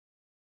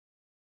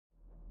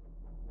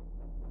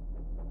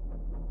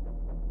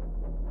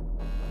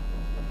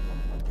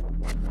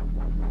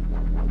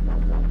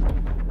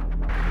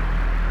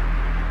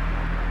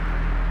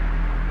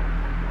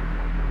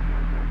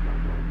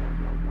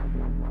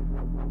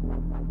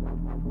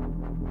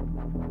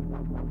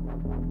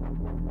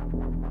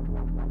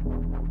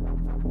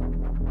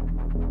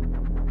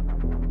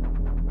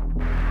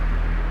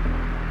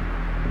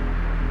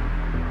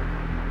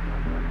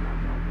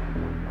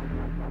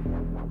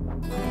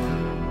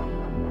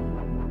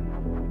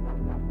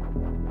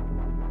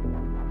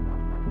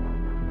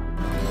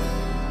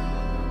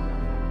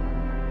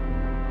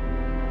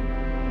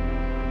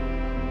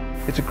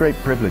It's a great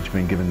privilege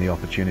being given the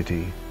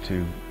opportunity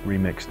to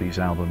remix these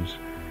albums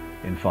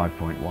in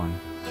 5.1.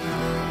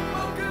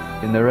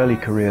 In their early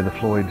career, the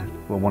Floyd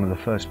were one of the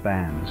first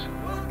bands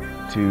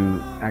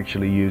to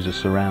actually use a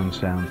surround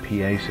sound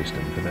PA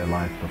system for their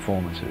live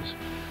performances.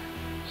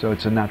 So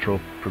it's a natural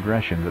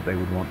progression that they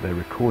would want their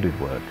recorded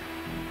work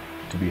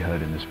to be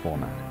heard in this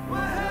format.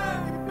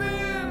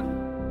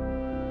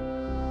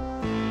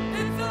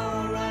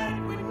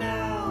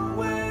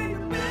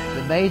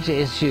 The major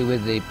issue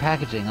with the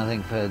packaging, I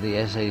think, for the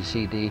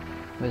SACD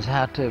was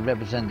how to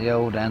represent the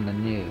old and the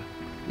new.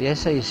 The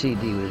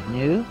SACD was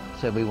new,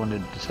 so we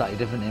wanted a slightly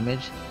different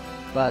image,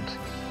 but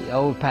the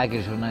old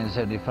package from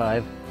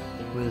 1975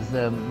 was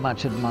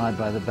much admired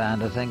by the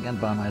band, I think, and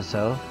by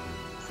myself.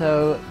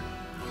 So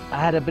I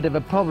had a bit of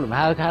a problem.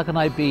 How can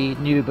I be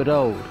new but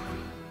old?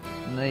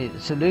 And the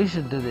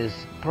solution to this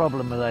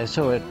problem, as I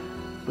saw it,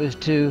 was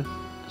to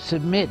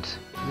submit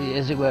the,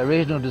 as it were,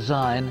 original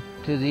design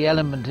to the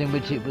element in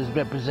which it was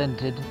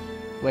represented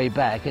way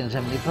back in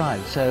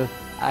 75. So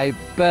I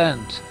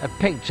burnt a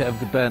picture of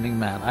the burning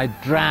man. I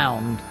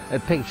drowned a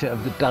picture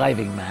of the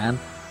diving man,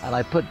 and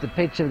I put the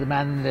picture of the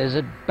man in the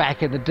desert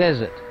back in the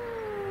desert.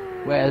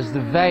 Whereas the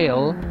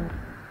veil,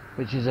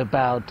 which is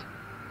about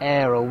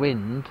air or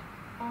wind,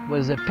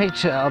 was a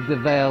picture of the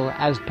veil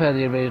as per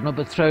the original,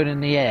 but thrown in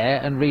the air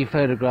and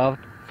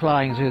re-photographed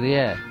flying through the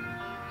air.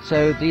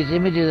 So these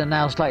images are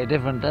now slightly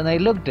different, and they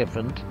look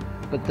different,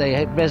 but they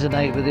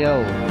resonate with the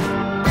old.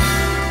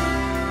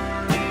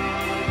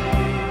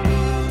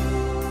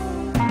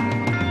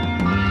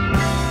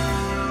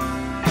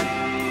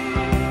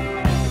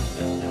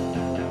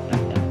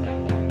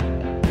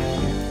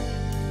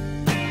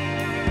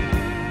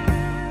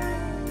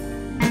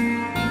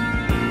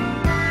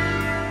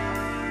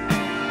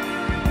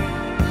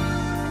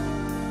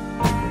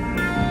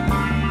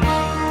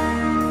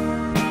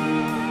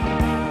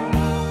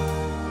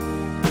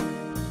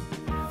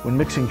 When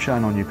mixing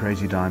Shine On You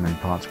Crazy Diamond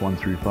parts 1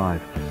 through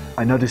 5,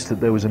 I noticed that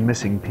there was a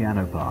missing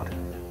piano part.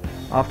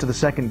 After the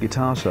second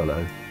guitar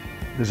solo,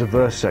 there's a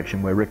verse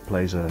section where Rick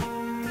plays a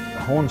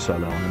horn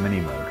solo on the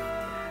mini Moog.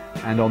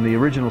 And on the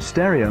original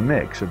stereo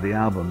mix of the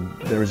album,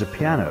 there is a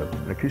piano,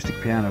 an acoustic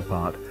piano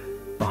part,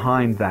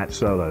 behind that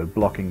solo,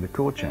 blocking the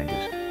chord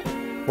changes.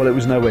 Well, it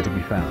was nowhere to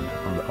be found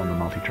on the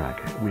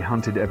multi-track. We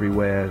hunted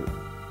everywhere,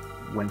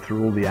 went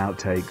through all the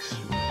outtakes,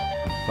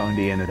 phoned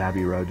Ian at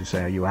Abbey Road to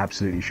say, "Are you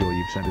absolutely sure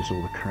you've sent us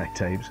all the correct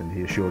tapes?" And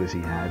he assured us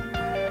he had.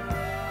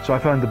 So I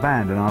phoned the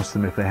band and asked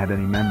them if they had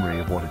any memory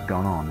of what had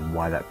gone on and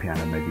why that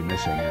piano may be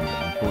missing. And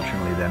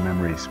unfortunately,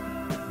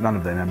 none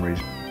of their memories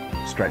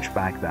stretched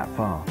back that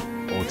far,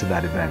 or to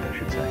that event, I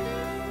should say.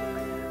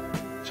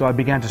 So I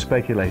began to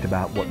speculate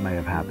about what may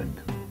have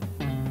happened.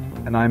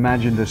 And I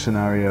imagined a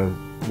scenario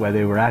where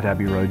they were at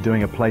Abbey Road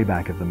doing a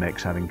playback of the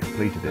mix, having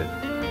completed it.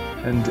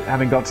 And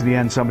having got to the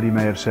end, somebody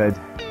may have said,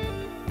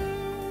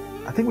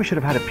 "I think we should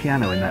have had a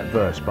piano in that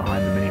verse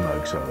behind the mini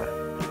Moog solo."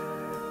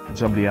 And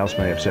somebody else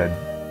may have said,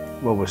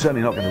 "Well, we're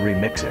certainly not going to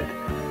remix it."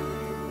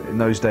 In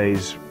those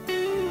days,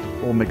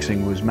 all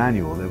mixing was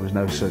manual. There was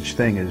no such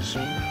thing as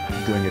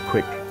doing a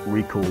quick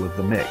recall of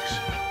the mix.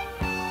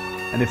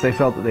 And if they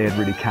felt that they had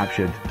really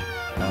captured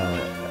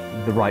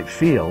the right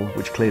feel,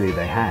 which clearly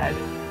they had,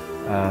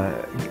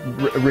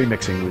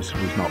 remixing was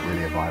not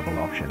really a viable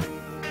option.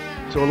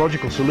 So a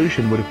logical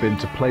solution would have been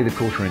to play the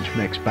quarter-inch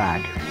mix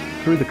back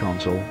through the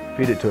console,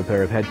 feed it to a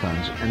pair of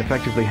headphones, and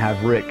effectively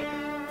have Rick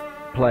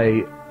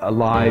play a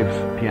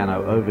live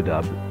piano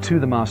overdub to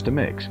the master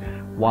mix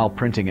while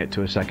printing it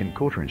to a second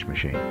quarter-inch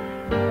machine.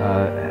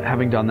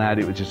 Having done that,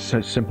 it was just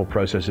a simple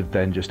process of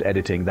then just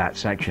editing that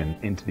section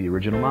into the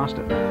original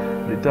master.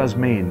 But it does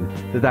mean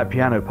that that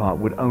piano part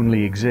would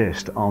only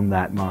exist on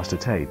that master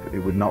tape. It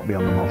would not be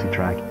on the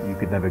multi-track. You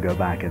could never go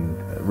back and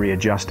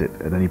readjust it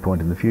at any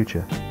point in the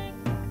future.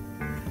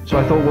 So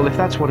I thought, well, if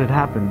that's what had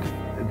happened,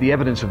 the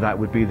evidence of that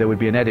would be there would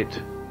be an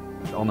edit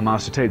on the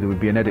master tape. There would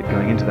be an edit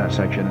going into that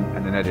section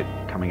and an edit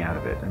coming out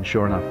of it. And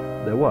sure enough,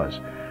 there was.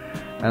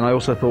 And I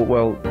also thought,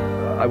 well,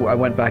 I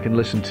went back and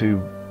listened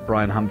to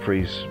Brian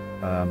Humphrey's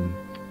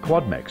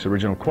quad mix,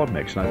 original quad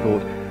mix, and I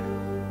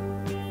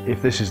thought,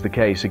 if this is the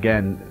case,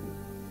 again,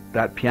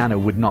 that piano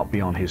would not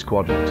be on his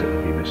quad mix. It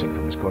would be missing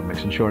from his quad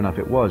mix. And sure enough,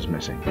 it was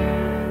missing.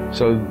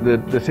 So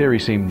the theory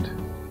seemed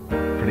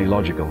pretty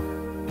logical.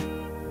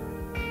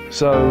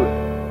 So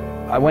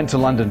I went to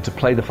London to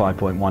play the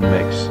 5.1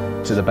 mix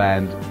to the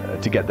band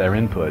to get their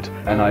input,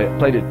 and I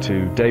played it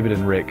to David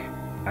and Rick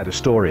at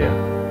Astoria,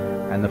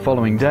 and the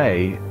following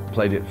day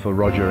played it for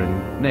Roger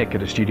and Nick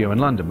at a studio in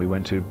London. We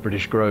went to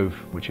British Grove,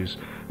 which is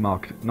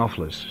Mark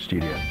Knopfler's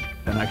studio,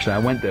 and actually I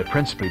went there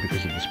principally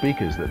because of the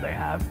speakers that they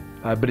have,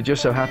 But it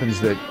just so happens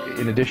that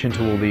in addition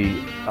to all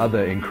the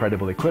other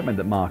incredible equipment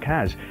that Mark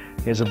has,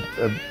 he has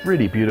a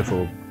really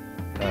beautiful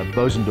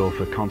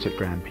Bosendorfer concert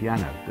grand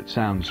piano that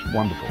sounds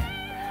wonderful.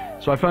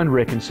 So I phoned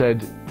Rick and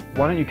said,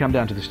 why don't you come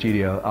down to the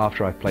studio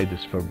after I've played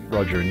this for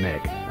Roger and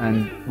Nick,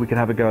 and we could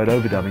have a go at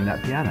overdubbing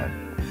that piano.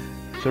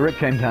 So Rick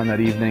came down that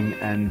evening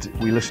and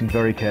we listened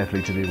very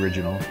carefully to the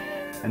original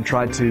and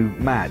tried to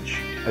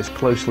match as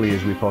closely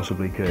as we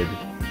possibly could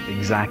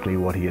exactly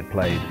what he had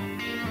played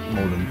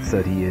more than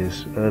 30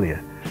 years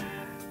earlier.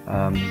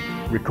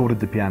 Recorded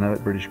the piano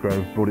at British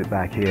Grove, brought it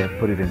back here,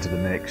 put it into the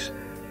mix,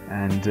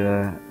 and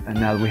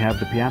now we have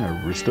the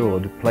piano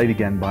restored, played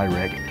again by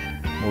Rick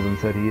more than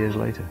 30 years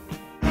later.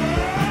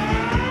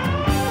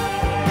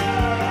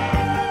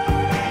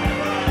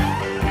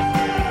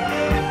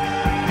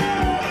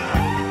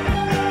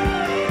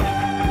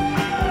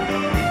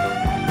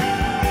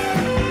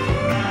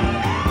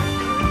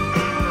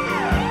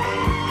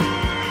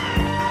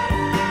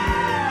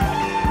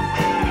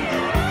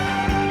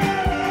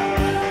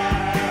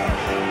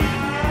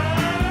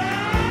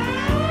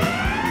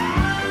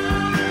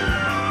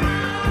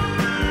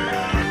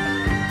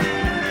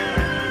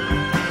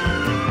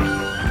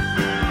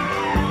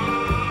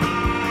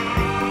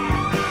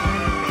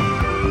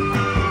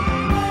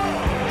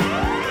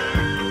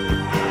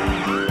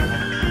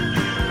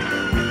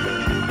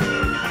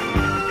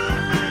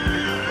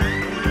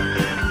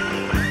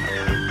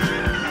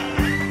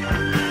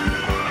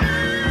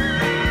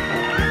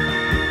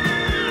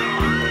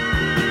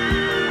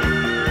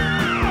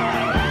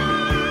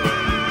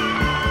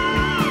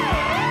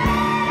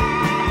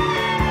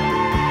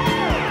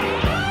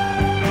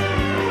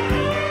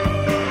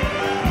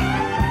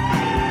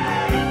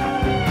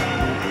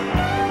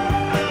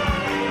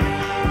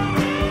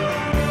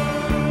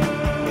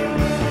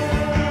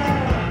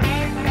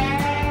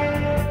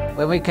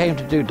 When we came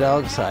to do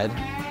Dark Side,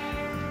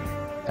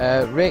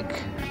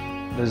 Rick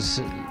was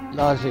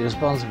largely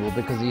responsible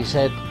because he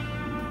said,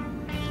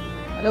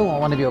 I don't want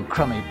one of your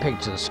crummy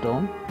pictures,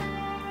 Storm.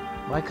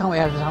 Why can't we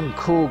have some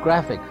cool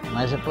graphic? And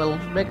I said, well,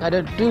 Rick, I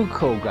don't do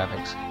cool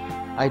graphics.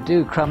 I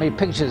do crummy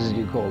pictures, as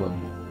you call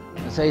them.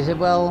 And so he said,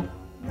 well,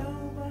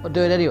 we'll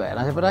do it anyway. And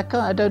I said, but I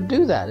can't, I don't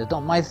do that. It's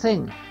not my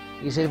thing.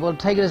 He said, well,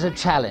 take it as a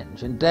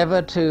challenge.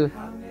 Endeavour to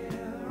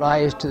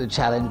rise to the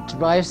challenge, to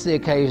rise to the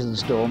occasion,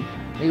 Storm.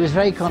 He was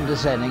very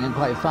condescending and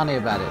quite funny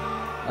about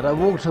it. And I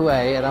walked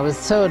away and I was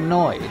so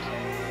annoyed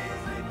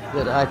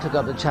that I took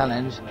up the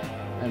challenge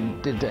and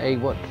did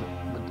what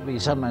we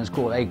sometimes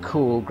call a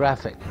cool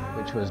graphic,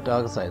 which was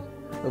Dark Side,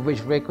 of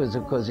which Rick was,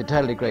 of course,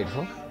 eternally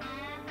grateful,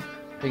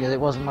 because it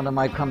wasn't one of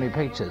my crummy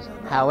pictures.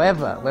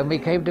 However, when we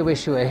came to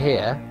wish you were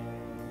here,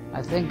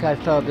 I think I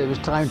felt it was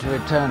time to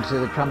return to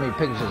the crummy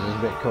pictures,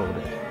 as Rick called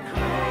it.